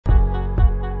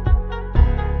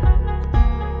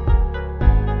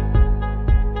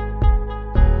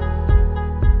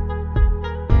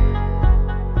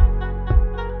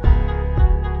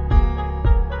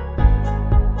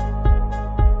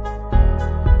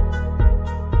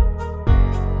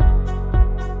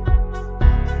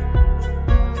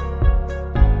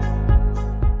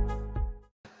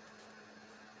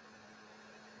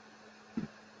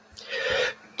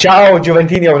Ciao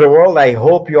Juventini of the world. I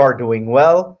hope you are doing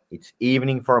well. It's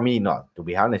evening for me. Not to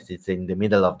be honest, it's in the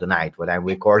middle of the night when I'm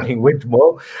recording with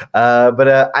Mo.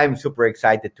 But I'm super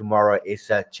excited. Tomorrow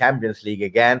is Champions League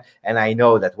again, and I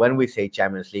know that when we say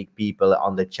Champions League, people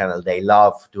on the channel they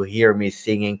love to hear me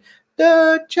singing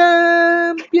the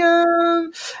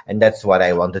champion, and that's what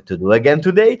I wanted to do again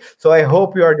today. So I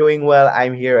hope you are doing well.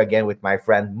 I'm here again with my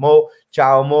friend Mo.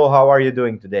 Ciao Mo, how are you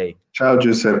doing today? Ciao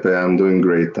Giuseppe, I'm doing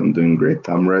great. I'm doing great.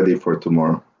 I'm ready for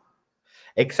tomorrow.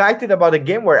 Excited about a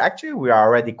game where actually we are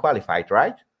already qualified,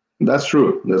 right? That's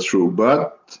true. That's true.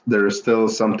 But there is still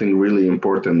something really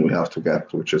important we have to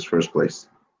get, which is first place.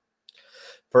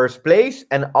 First place,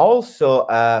 and also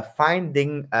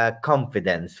finding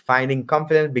confidence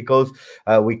because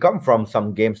we come from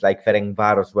some games like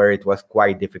Ferencváros where it was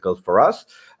quite difficult for us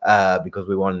because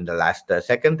we won in the last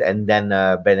second, and then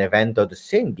Benevento, the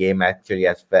same game actually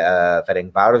as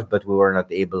Ferencváros, but we were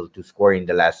not able to score in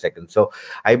the last second. So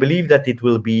I believe that it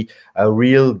will be a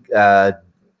real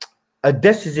a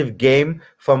decisive game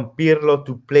from Pirlo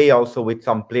to play also with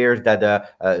some players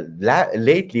that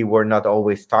lately were not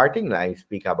always starting. I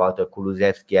speak about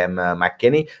Kulusevski and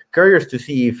McKennie. Curious to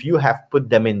see if you have put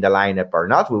them in the lineup or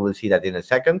not. We will see that in a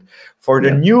second. For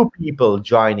the new people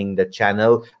joining the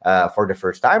channel for the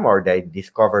first time, or they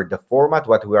discovered the format,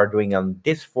 what we are doing on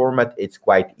this format, it's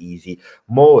quite easy.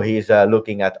 Mo, he's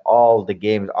looking at all the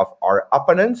games of our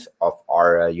opponents, of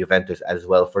our Juventus as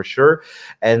well for sure.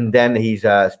 And then he's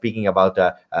speaking about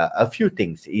a few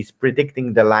things. He's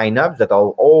predicting the lineups that are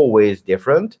always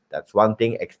different. That's one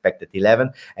thing, expected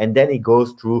 11. And then he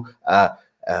goes through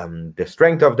the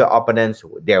strength of the opponents,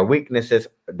 their weaknesses,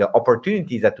 the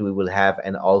opportunities that we will have,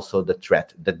 and also the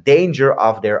threat, the danger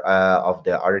of the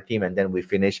other team. And then we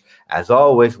finish, as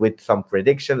always, with some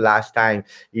prediction. Last time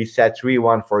he said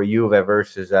 3-1 for Juve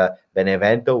versus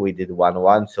Benevento. We did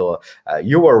 1-1, so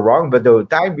you were wrong. But the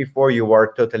time before, you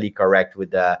were totally correct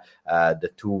with the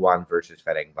 2-1 versus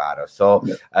Ferencváros. So.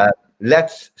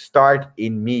 Let's start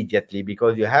immediately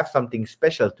because you have something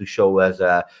special to show us.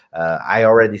 I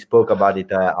already spoke about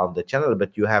it on the channel,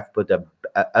 but you have put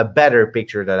a better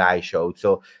picture that I showed.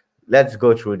 So let's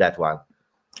go through that one.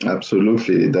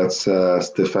 Absolutely. That's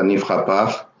Stéphanie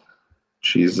Frappard.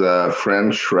 She's a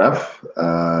French ref.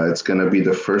 It's going to be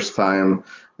the first time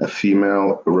a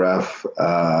female ref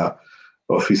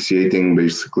officiating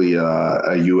basically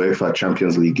a UEFA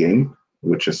Champions League game,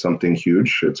 which is something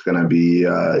huge. It's going to be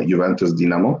Juventus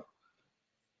Dynamo,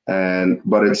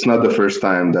 but it's not the first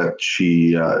time that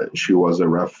she was a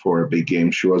ref for a big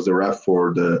game. She was the ref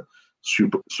for the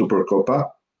Supercoppa,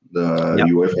 the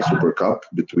UEFA Super Cup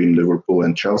between Liverpool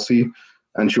and Chelsea,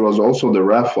 and she was also the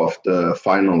ref of the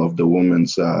final of the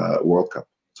Women's World Cup.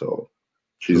 So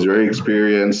she's very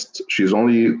experienced. She's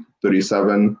only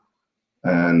 37,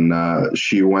 and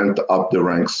she went up the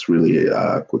ranks really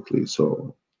quickly.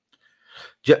 So.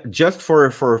 Just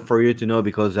for you to know,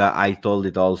 because I told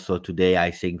it also today,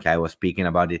 I think I was speaking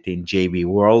about it in JB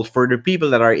World. For the people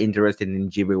that are interested in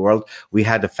JB World, we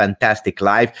had a fantastic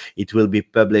live. It will be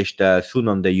published soon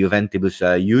on the Juventus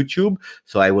YouTube,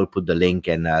 so I will put the link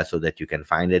and so that you can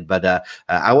find it. But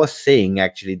I was saying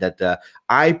actually that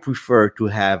I prefer to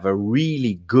have a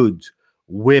really good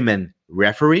women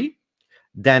referee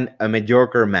than a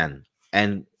mediocre man,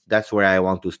 and that's where I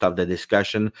want to stop the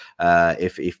discussion.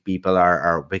 If people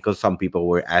are because some people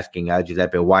were asking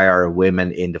Giuseppe, why are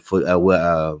women in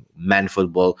the men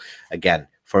football? Again,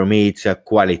 for me, it's a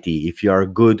quality. If you are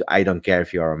good, I don't care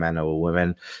if you are a man or a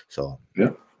woman. So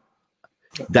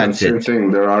that's same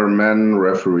thing. There are men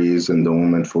referees in the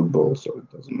women football, so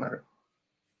it doesn't matter.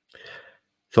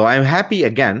 So I'm happy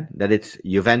again that it's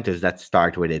Juventus that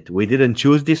start with it. We didn't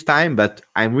choose this time, but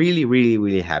I'm really, really,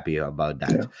 really happy about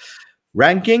that. Yeah.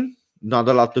 Ranking, not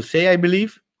a lot to say, I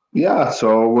believe. Yeah,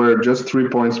 so we're just 3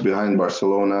 points behind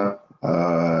Barcelona.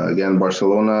 Again,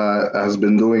 Barcelona has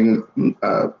been doing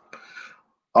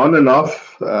on and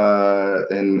off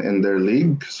in their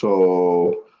league.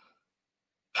 So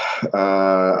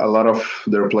a lot of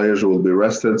their players will be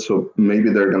rested. So maybe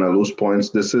they're going to lose points.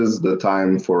 This is the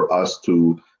time for us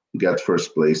to get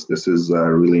first place. This is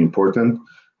really important.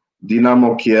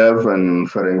 Dynamo Kiev and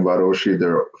Ferencváros,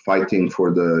 they're fighting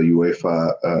for the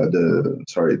UEFA.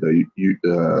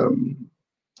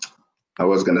 I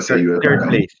was gonna say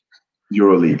UEFA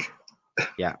EuroLeague.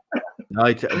 Yeah, no,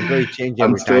 it's because it changes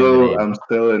every time. I'm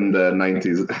still in the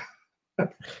 90s.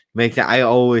 I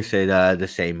always say the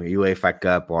same UEFA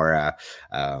Cup or.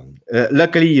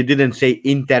 Luckily, you didn't say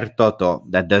Intertoto.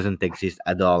 That doesn't exist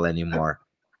at all anymore.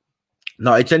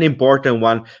 No, it's an important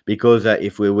one because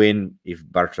if we win, if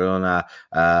Barcelona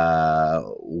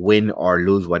win or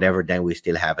lose, whatever, then we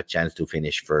still have a chance to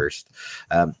finish first.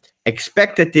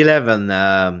 Expected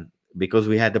 11, because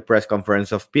we had the press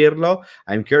conference of Pirlo.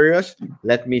 I'm curious.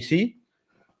 Let me see.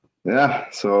 Yeah,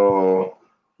 so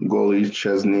goalie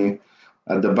Chesney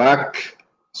at the back.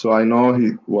 So I know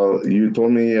you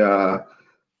told me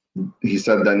he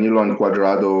said Danilo and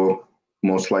Cuadrado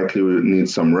most likely will need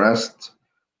some rest.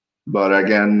 But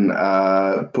again,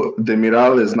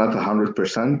 Demiral is not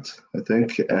 100%, I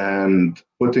think, and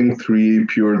putting three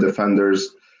pure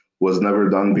defenders was never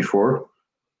done before.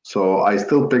 So I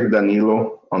still pick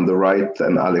Danilo on the right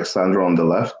and Alexandro on the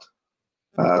left.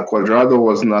 Cuadrado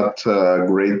was not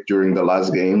great during the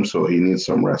last game, so he needs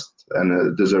some rest,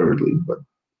 and deservedly, but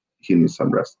he needs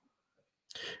some rest.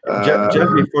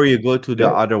 Just before you go to the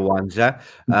Yeah. other ones,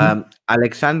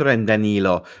 Alexandro and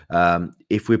Danilo,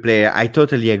 if we play, I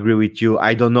totally agree with you.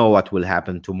 I don't know what will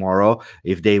happen tomorrow,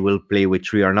 if they will play with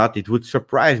three or not. It would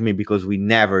surprise me because we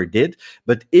never did.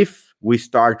 But if we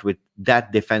start with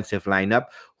that defensive lineup,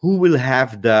 who will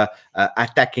have the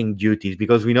attacking duties?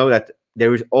 Because we know that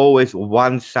there is always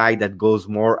one side that goes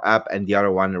more up and the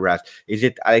other one rest. Is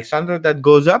it Alexandro that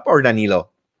goes up or Danilo?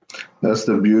 That's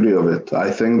the beauty of it. I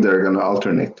think they're going to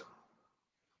alternate.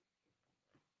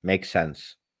 Makes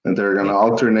sense. And they're going to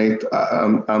alternate.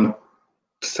 I'm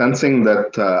sensing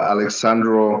that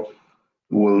Alexandro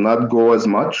will not go as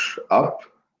much up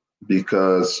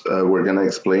because we're going to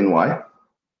explain why.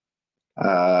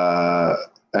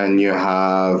 And you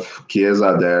have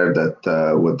Chiesa there that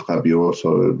with Rabiot,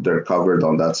 so they're covered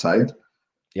on that side.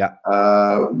 Yeah.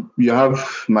 You have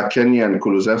McKennie and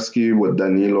Kulusevski with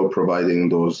Danilo providing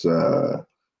those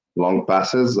long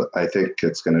passes. I think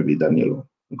it's going to be Danilo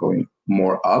going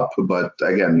more up, but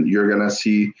again, you're going to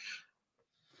see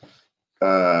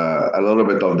a little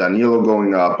bit of Danilo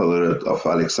going up, a little bit of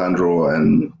Alexandro,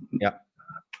 and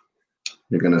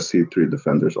you're going to see three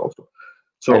defenders also.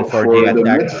 So for the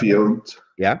midfield,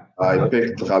 I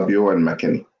picked Rabiot and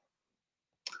McKennie.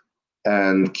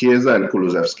 And Chiesa and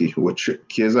Kulusevski, which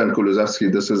Chiesa and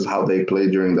Kulusevski, this is how they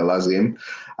played during the last game.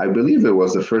 I believe it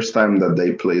was the first time that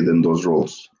they played in those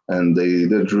roles, and they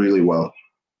did really well.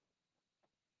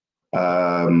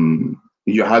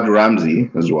 You had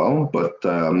Ramsey as well, but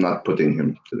I'm not putting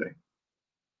him today.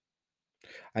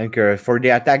 I'm curious. For the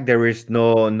attack, there is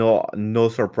no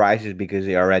surprises because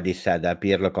they already said that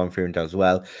Pirlo confirmed as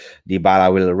well.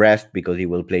 Dybala will rest because he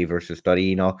will play versus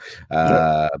Torino.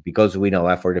 Because we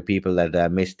know for the people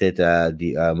that missed it,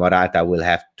 Morata will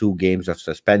have 2 games of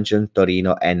suspension: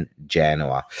 Torino and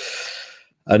Genoa.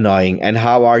 Annoying. And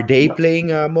how are they playing,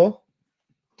 Mo?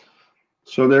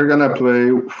 So they're gonna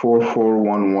play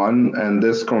 4-4-1-1, and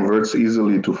this converts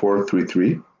easily to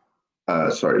 4-3-3.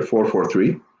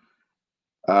 4-4-3.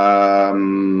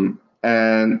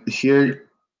 And here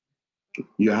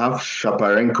you have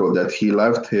Shaparenko, that he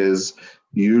left his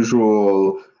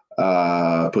usual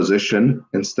position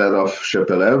instead of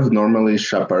Shepelev. Normally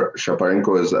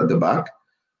Shaparenko is at the back,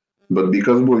 but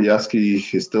because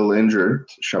Bulyaski is still injured,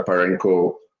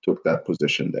 Shaparenko took that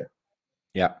position there.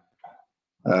 Yeah.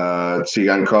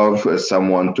 Tsigankov is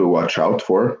someone to watch out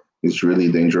for. He's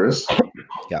really dangerous.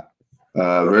 Yeah.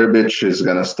 Verbic is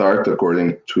going to start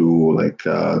according to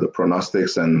the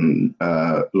pronostics and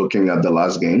looking at the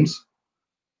last games.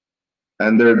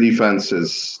 And their defense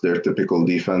is their typical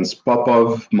defense.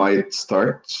 Popov might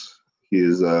start.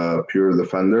 He's a pure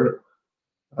defender,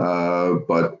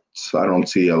 but I don't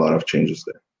see a lot of changes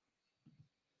there.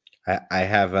 I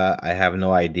have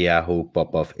no idea who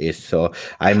Popov is, so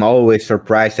I'm always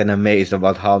surprised and amazed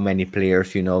about how many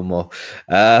players you know, Mo.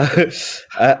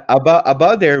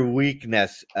 About their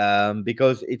weakness,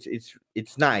 because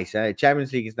it's nice.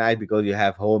 Champions League is nice because you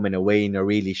have home and away in a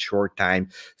really short time.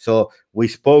 So we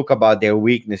spoke about their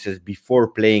weaknesses before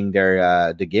playing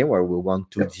the game where we won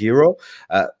 2-0.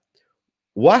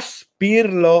 Was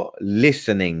Pirlo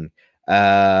listening?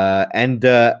 Or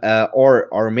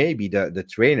maybe the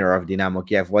trainer of Dynamo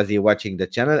Kiev, was he watching the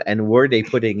channel, and were they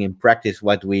putting in practice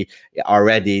what we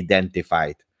already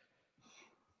identified?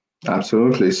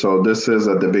 Absolutely. So this is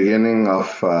at the beginning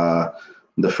of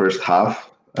the first half,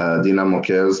 Dynamo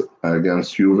Kiev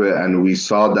against Juve, and we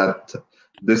saw that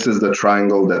this is the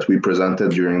triangle that we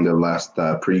presented during the last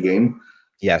pre-game.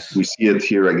 Yes. We see it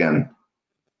here again.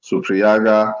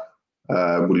 Supriaga,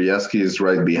 Bulyaski is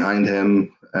right behind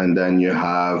him, and then you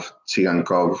have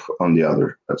Tsigankov on the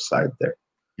other side there.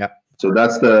 Yeah. So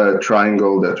that's the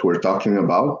triangle that we're talking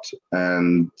about,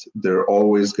 and they're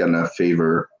always going to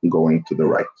favor going to the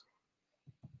right.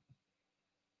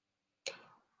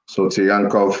 So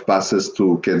Tsigankov passes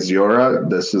to Kedziora.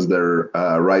 This is their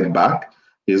right back.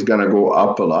 He's going to go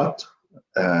up a lot.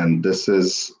 And this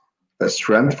is a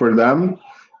strength for them,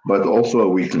 but also a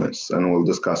weakness. And we'll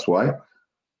discuss why.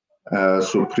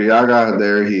 So Priaga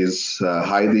there, he's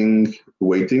hiding,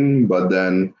 waiting. But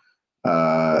then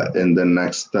in the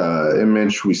next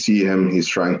image, we see him. He's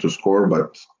trying to score,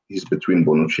 but he's between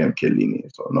Bonucci and Chiellini.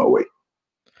 So no way.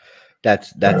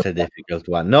 That's a difficult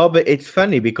one. No, but it's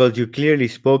funny because you clearly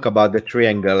spoke about the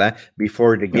triangle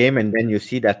before the game, and then you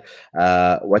see that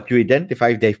what you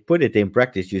identify, they've put it in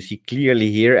practice. You see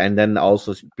clearly here, and then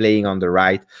also playing on the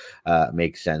right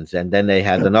makes sense. And then they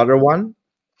had another one.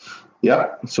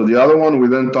 Yeah. So the other one, we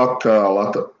didn't talk a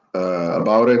lot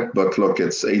about it, but look,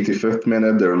 it's 85th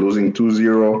minute. They're losing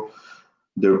 2-0.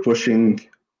 They're pushing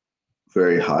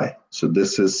very high. So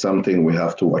this is something we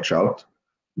have to watch out.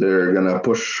 They're going to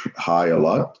push high a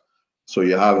lot. So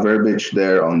you have Verbic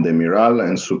there on Demiral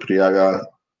and Supriaga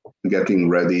getting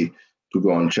ready to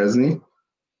go on Chesney.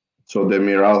 So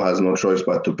Demiral has no choice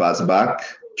but to pass back.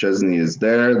 Chesney is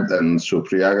there. Then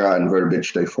Supriaga and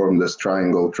Verbic, they form this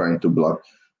triangle trying to block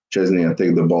Chesney and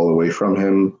take the ball away from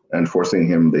him and forcing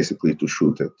him basically to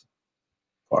shoot it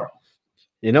far.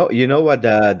 You know what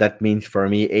that means for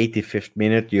me. 85th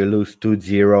minute, you lose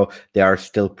 2-0. They are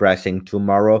still pressing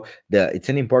tomorrow. It's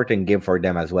an important game for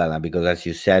them as well, because as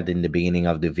you said in the beginning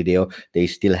of the video, they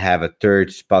still have a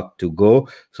third spot to go.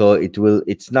 So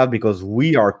it's not because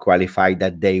we are qualified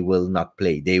that they will not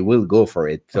play. They will go for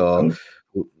it. So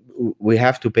we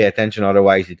have to pay attention,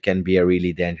 otherwise it can be a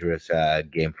really dangerous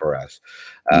game for us.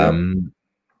 And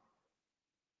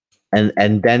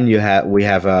then we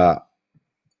have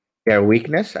their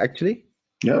weakness, actually.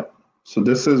 Yeah. So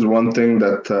this is one thing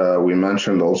that we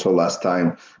mentioned also last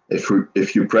time.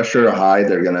 If you pressure high,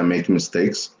 they're gonna make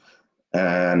mistakes,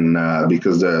 and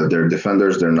because they're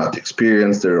defenders, they're not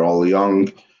experienced, they're all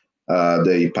young,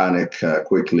 they panic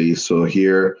quickly. So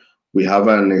here we have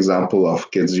an example of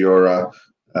Kedziora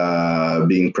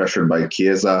being pressured by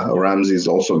Chiesa. Ramsey is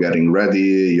also getting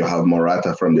ready. You have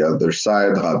Morata from the other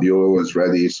side. Rabiot is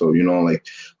ready. So, like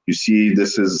you see,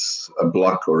 this is a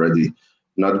block already,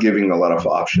 not giving a lot of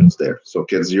options there. So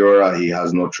Kedziora, he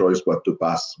has no choice but to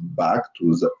pass back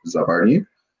to Zabarnyi.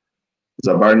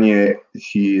 Zabarnyi,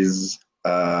 he's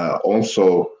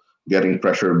also getting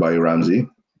pressured by Ramsey.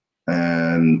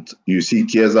 And you see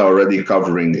Chiesa already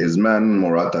covering his man,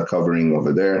 Morata covering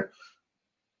over there.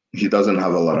 He doesn't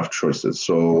have a lot of choices.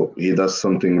 So he does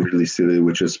something really silly,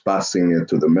 which is passing it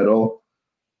to the middle,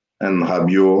 and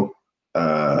Rabiot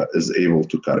is able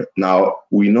to cut it. Now,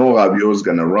 we know Rabiot is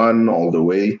going to run all the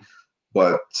way,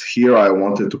 but here I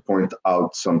wanted to point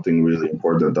out something really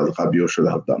important that Rabiot should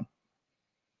have done.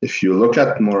 If you look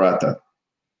at Morata,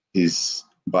 he's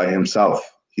by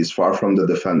himself. He's far from the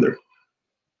defender.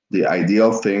 The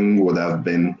ideal thing would have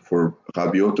been for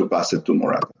Rabiot to pass it to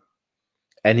Morata.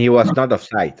 And he was not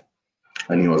offside.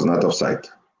 And he was not offside.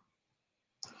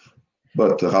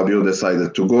 But Rabiot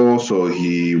decided to go, so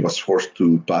he was forced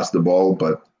to pass the ball,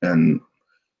 and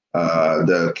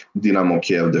the Dynamo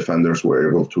Kiev defenders were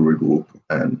able to regroup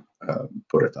and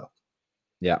put it out.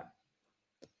 Yeah.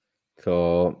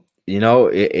 So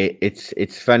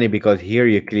it's funny because here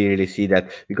you clearly see that,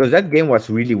 because that game was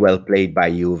really well played by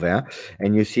Juve,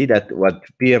 and you see that what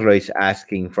Pirlo is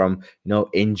asking from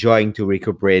enjoying to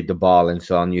recuperate the ball and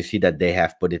so on. You see that they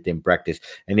have put it in practice,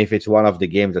 and if it's one of the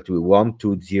games that we won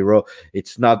 2-0,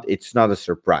 it's not a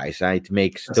surprise. It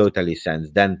makes totally sense.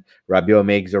 Then Rabiot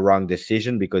makes the wrong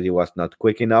decision because he was not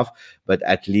quick enough, but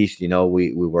at least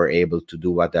we were able to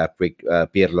do what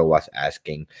Pirlo was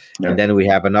asking. Yeah. And then we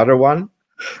have another one.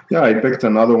 Yeah, I picked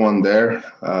another one there.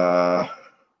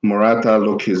 Morata,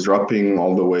 look, he's dropping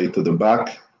all the way to the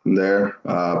back there,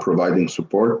 providing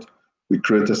support. We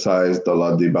criticized a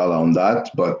lot Dybala on that,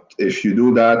 but if you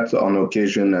do that on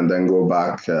occasion and then go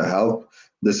back help,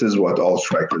 this is what all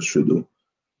strikers should do.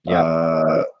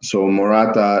 Yeah. So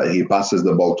Morata, he passes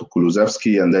the ball to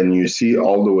Kulusevski, and then you see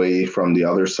all the way from the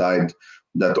other side,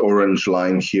 that orange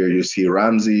line here, you see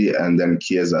Ramsey and then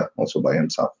Chiesa also by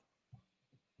himself.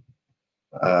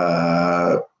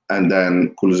 And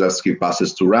then Kulusevski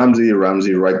passes to Ramsey.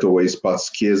 Ramsey right away spots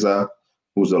Chiesa,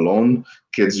 who's alone.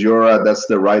 Kedziora, that's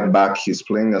the right back. He's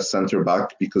playing as center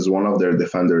back because one of their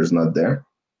defenders is not there.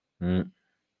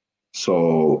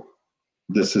 So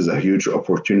this is a huge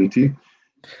opportunity.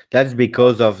 That's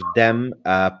because of them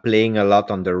playing a lot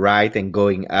on the right and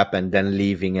going up and then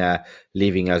leaving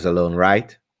us alone,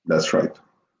 right? That's right.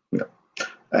 Yeah.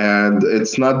 And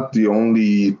it's not the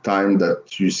only time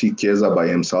that you see Chiesa by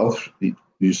himself.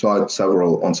 You saw it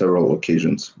on several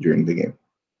occasions during the game.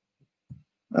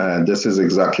 And this is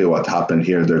exactly what happened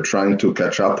here. They're trying to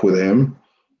catch up with him.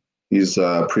 He's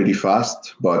pretty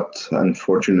fast, but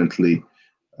unfortunately,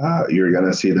 you're going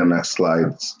to see the next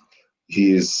slides.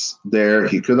 He's there.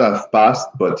 He could have passed,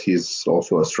 but he's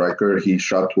also a striker. He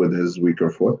shot with his weaker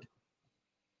foot.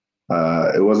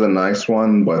 It was a nice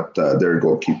one, but their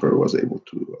goalkeeper was able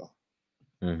to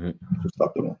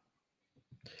stop the one.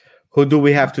 Who do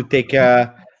we have to take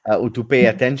to pay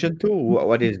attention to?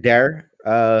 What is their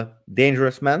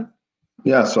dangerous man?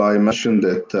 Yeah, so I mentioned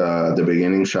at the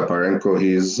beginning, Shaparenko.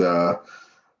 He's a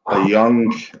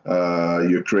young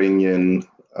Ukrainian,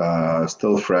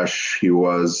 still fresh. He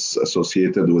was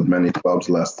associated with many clubs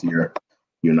last year,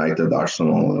 United,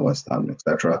 Arsenal, West Ham,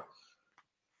 etc.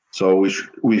 So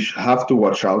we have to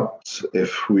watch out.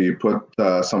 If we put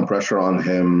some pressure on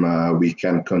him, we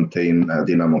can contain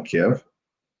Dynamo Kiev.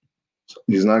 So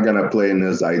he's not going to play in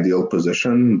his ideal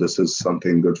position. This is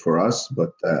something good for us,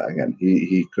 but again,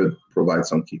 he could provide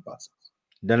some key passes.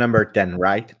 The number 10,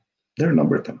 right? They're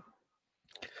number 10.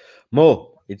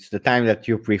 Mo, it's the time that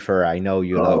you prefer. I know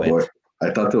you love it. I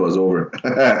thought it was over.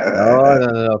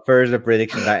 No. First, the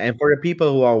prediction time. And for the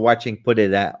people who are watching, put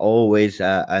it always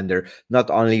under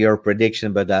not only your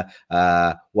prediction, but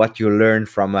what you learned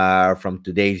from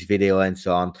today's video and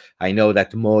so on. I know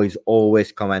that Mo is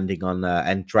always commenting on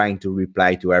and trying to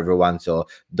reply to everyone, so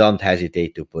don't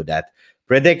hesitate to put that.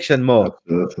 Prediction, Mo.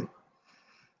 Absolutely.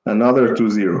 Another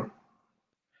 2-0.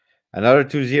 Another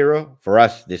 2-0 for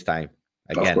us this time.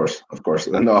 Again. Of course.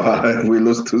 No, we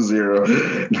lose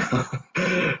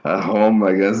 2-0 at home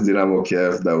against Dynamo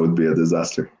Kiev. That would be a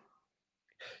disaster.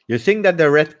 You think that the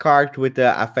red card would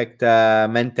affect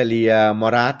mentally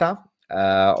Morata,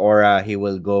 or he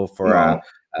will go for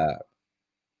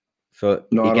so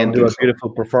he can do a beautiful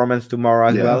performance tomorrow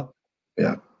as well?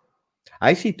 Yeah.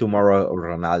 I see tomorrow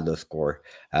Ronaldo score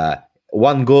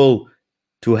 1 goal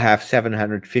to have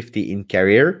 750 in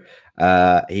career.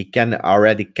 He can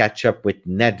already catch up with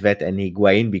Nedved and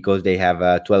Higuain because they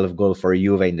have 12 goals for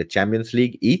Juve in the Champions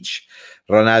League each.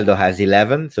 Ronaldo has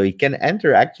 11, so he can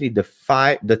enter actually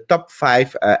the top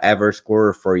 5 ever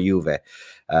scorer for Juve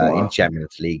in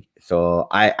Champions League. So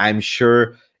I'm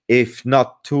sure, if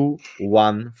not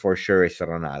 2-1, for sure is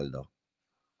Ronaldo.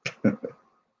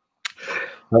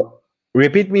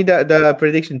 Repeat me the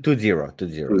prediction. 2-0.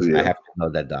 2-0. I have to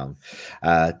note that down.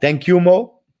 Thank you,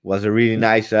 Mo. Was a really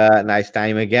nice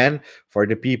time again. For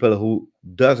the people who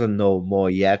doesn't know Mo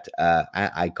yet,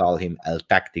 I call him El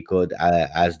Tactico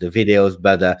as the videos,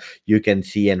 but you can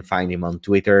see and find him on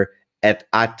Twitter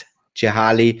at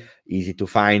Chehali. Easy to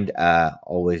find,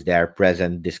 always there,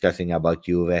 present, discussing about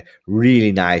Juve.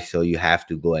 Really nice, so you have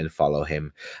to go and follow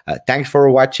him. Thanks for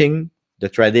watching. The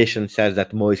tradition says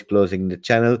that Mo is closing the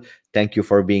channel. Thank you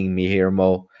for being me here,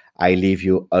 Mo. I leave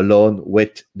you alone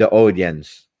with the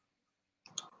audience.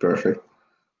 Perfect.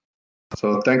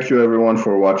 So thank you everyone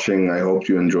for watching. I hope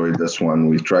you enjoyed this one.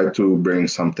 We tried to bring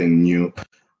something new,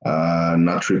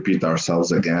 not repeat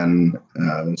ourselves again.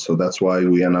 So that's why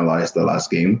we analyzed the last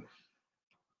game.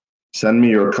 Send me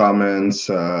your comments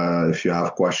if you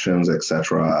have questions,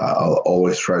 etc. I'll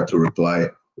always try to reply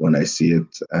when I see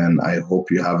it. And I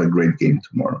hope you have a great game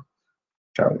tomorrow.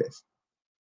 Ciao, guys.